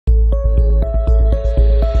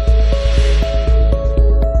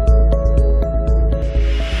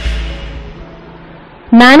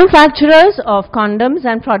Manufacturers of condoms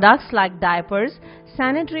and products like diapers,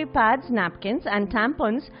 sanitary pads, napkins and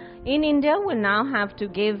tampons in India will now have to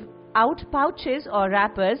give out pouches or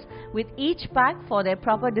wrappers with each pack for their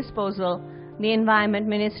proper disposal. The Environment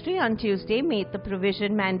Ministry on Tuesday made the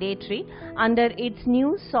provision mandatory under its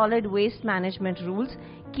new solid waste management rules,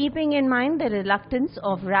 keeping in mind the reluctance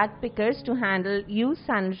of rag pickers to handle used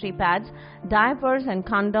sanitary pads, diapers and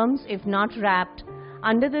condoms if not wrapped.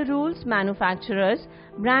 Under the rules, manufacturers,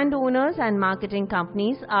 brand owners and marketing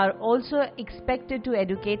companies are also expected to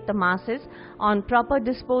educate the masses on proper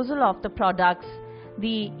disposal of the products.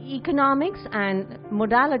 The economics and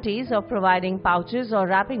modalities of providing pouches or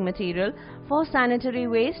wrapping material for sanitary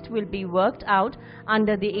waste will be worked out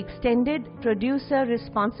under the extended producer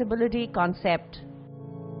responsibility concept.